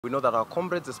We know that our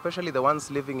comrades, especially the ones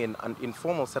living in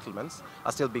informal settlements,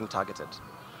 are still being targeted.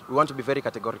 We want to be very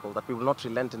categorical that we will not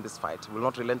relent in this fight, we will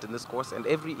not relent in this course, and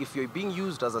if you're being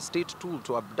used as a state tool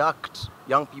to abduct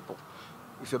young people,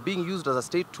 if you're being used as a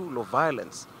state tool of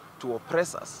violence to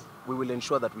oppress us, we will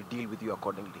ensure that we deal with you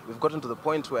accordingly. We've gotten to the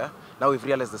point where now we've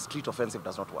realized the street offensive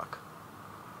does not work.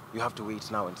 You have to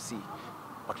wait now and see.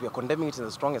 But we are condemning it in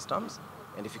the strongest terms,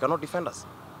 and if you cannot defend us,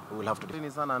 we will have to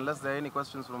defend. Unless there are any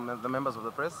questions from the members of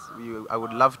the press, I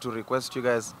would love to request you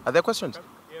guys. Are there questions?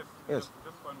 Yes. Yes.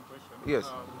 Just one question.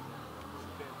 Yes.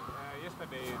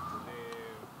 Yesterday,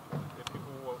 the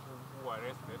people who were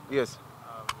arrested, yes,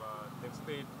 they've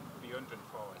stayed beyond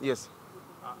 24 hours. Yes.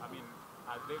 I mean,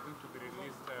 are they going to be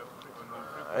released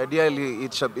Ideally,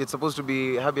 it's supposed to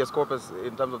be habeas corpus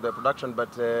in terms of their production,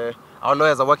 but our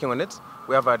lawyers are working on it.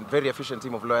 We have a very efficient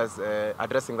team of lawyers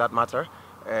addressing that matter.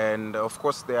 And of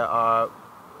course, there are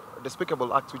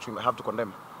despicable acts which we have to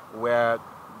condemn, where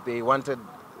they wanted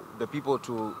the people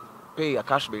to pay a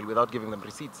cash bail without giving them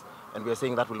receipts. And we are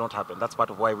saying that will not happen. That's part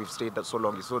of why we've stayed that so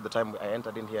long. You saw the time I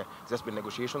entered in here, it's just been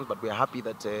negotiations, but we are happy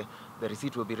that the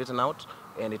receipt will be written out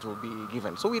and it will be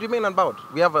given. So we remain unbound.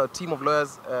 We have a team of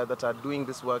lawyers that are doing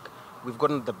this work. We've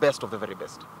gotten the best of the very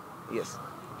best. Yes.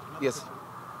 Yes.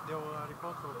 There were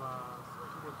reports of a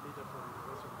student leader from the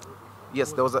University of Nairobi.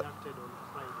 Yes, there was a...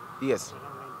 Yes.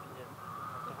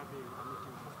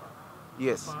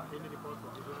 Yes.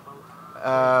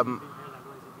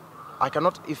 I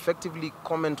cannot effectively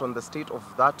comment on the state of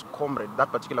that comrade,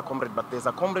 that particular comrade, but there's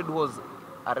a comrade who was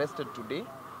arrested today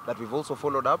that we've also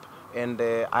followed up, and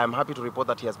I am happy to report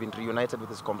that he has been reunited with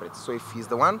his comrades. So if he's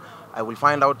the one, I will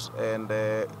find out, and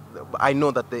I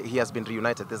know that he has been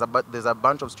reunited. There's a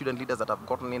bunch of student leaders that have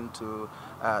gotten into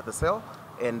the cell,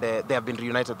 and they have been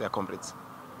reunited with their comrades.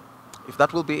 If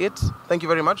that will be it, thank you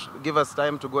very much. Give us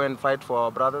time to go and fight for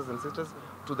our brothers and sisters.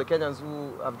 To the Kenyans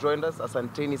who have joined us,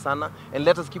 asanteni sana, and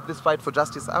let us keep this fight for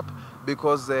justice up,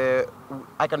 because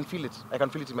I can feel it. I can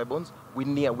feel it in my bones.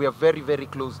 We are very, very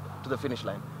close to the finish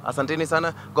line. Asanteni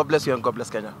sana. God bless you and God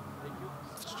bless Kenya. Thank you.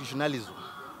 Institutionalism.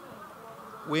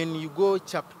 When you go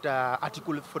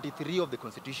Article 43 of the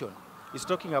Constitution, it's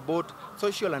talking about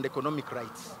social and economic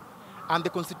rights. And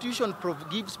the Constitution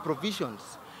gives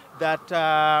provisions that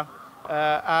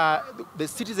the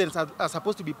citizens are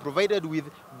supposed to be provided with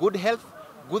good health,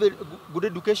 good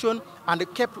education,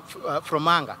 and kept from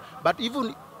hunger. But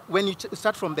even when you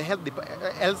start from the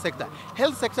health sector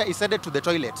is added to the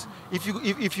toilet. If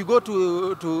you go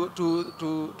to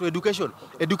education,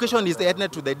 education is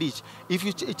added to the ditch. If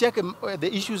you check the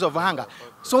issues of hunger,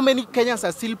 so many Kenyans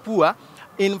are still poor.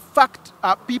 In fact,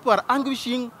 people are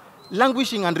languishing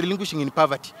and relinquishing in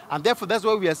poverty. And therefore, that's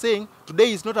why we are saying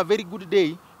today is not a very good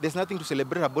day. There's nothing to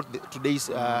celebrate about today's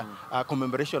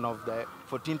commemoration of the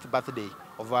 14th birthday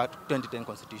of our 2010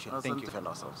 Constitution. Thank you. Defend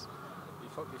ourselves.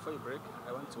 Before you break,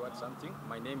 I want to add something.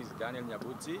 My name is Daniel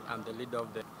Nyabuti. I'm the leader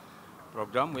of the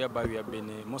program, whereby we have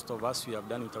been, most of us, we have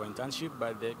done with our internship,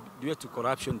 but due to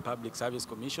corruption, Public Service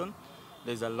Commission,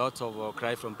 there's a lot of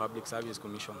cry from Public Service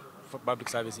Commission, for public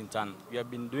service intern. We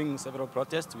have been doing several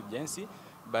protests with Jency,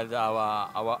 but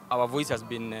our voice has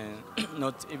been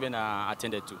not even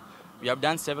attended to. We have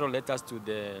done several letters to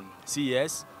the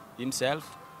CES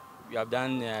himself. We have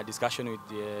done a discussion with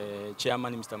the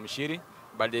chairman, Mr. Mushiri,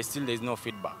 but there's no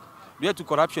feedback. Due to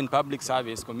corruption Public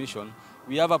Service Commission,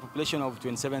 we have a population of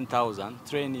 27,000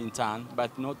 trained intern,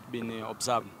 but not been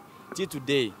observed. Till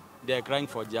today, they are crying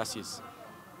for justice.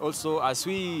 Also, as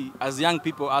young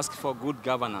people ask for good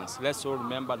governance, let's all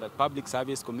remember that Public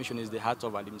Service Commission is the heart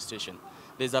of administration.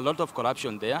 There's a lot of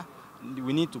corruption there.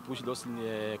 We need to push those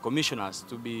commissioners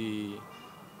to be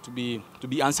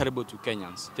answerable to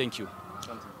Kenyans. Thank you.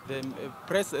 The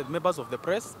press, members of the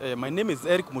press, my name is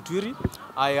Eric Mutwiri.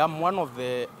 I am one of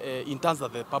the interns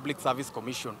at the Public Service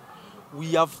Commission.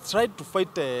 We have tried to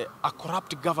fight a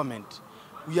corrupt government.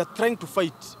 We are trying to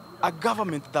fight a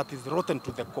government that is rotten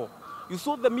to the core. You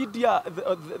saw the media,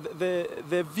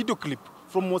 the video clip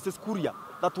from Moses Kuria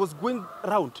that was going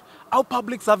around. Our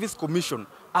Public Service Commission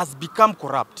has become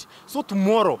corrupt. So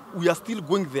tomorrow, we are still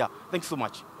going there. Thanks so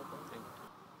much.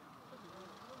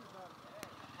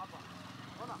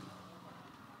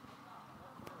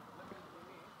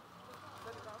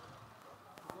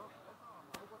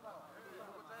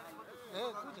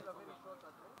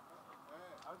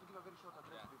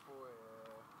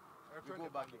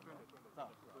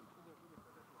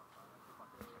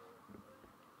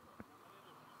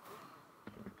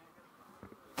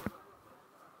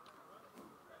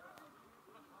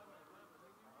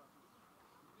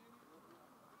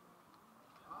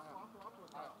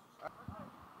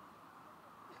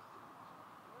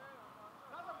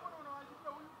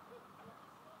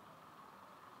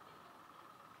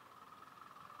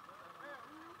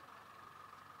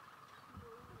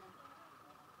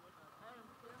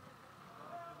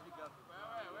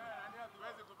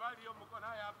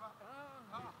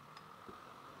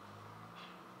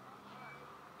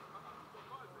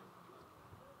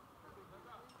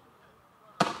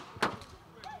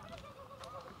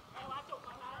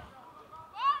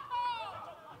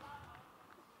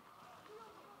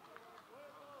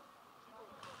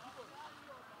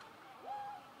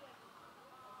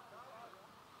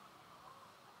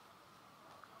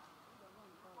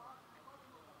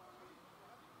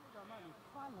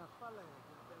 Fala, fala.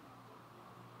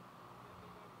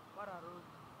 Para road.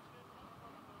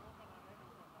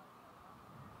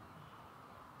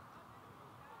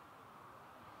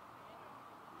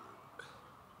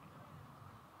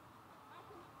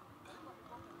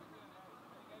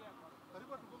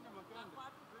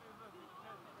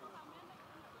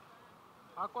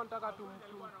 Hako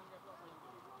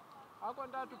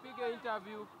nataka tupige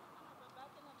interview.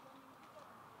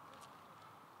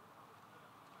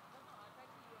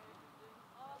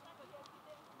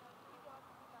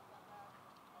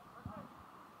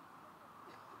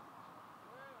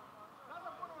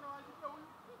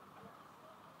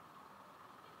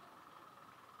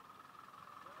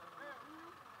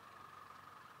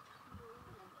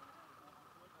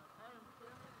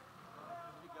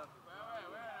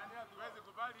 Tuweze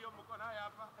kubali hiyo mko naye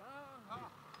hapa.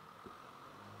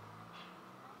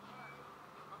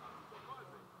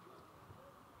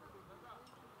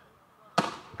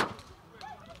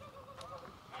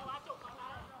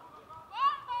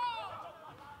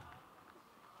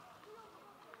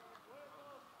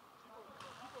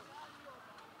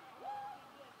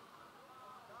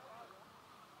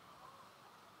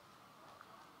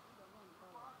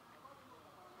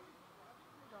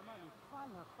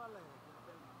 Fala, fala.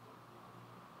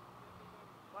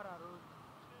 Para road.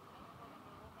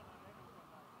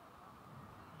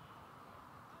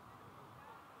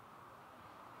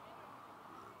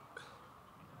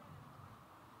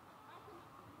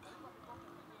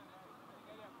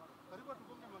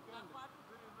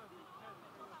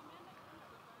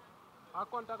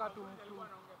 Hako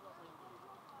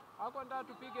nataka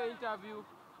tupige interview.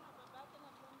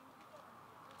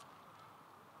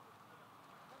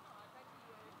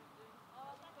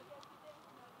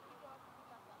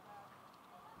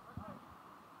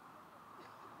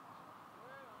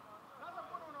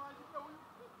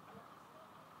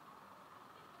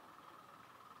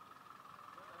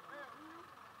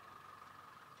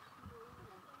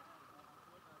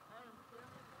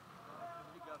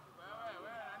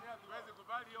 Tuweze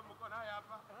kubali hiyo mko naye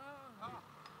hapa.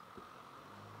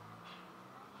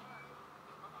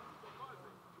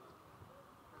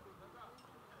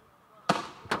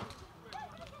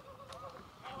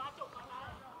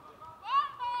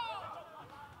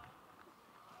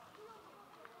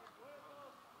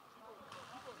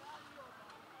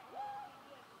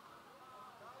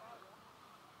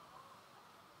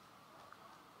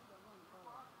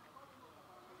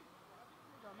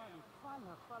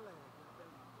 Fala, fala.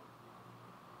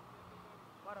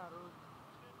 Para road.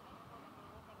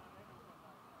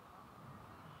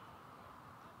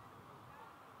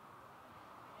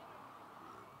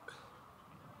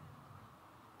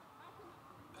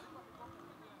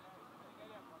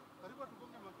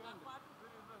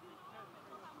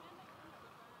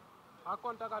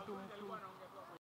 Hako nataka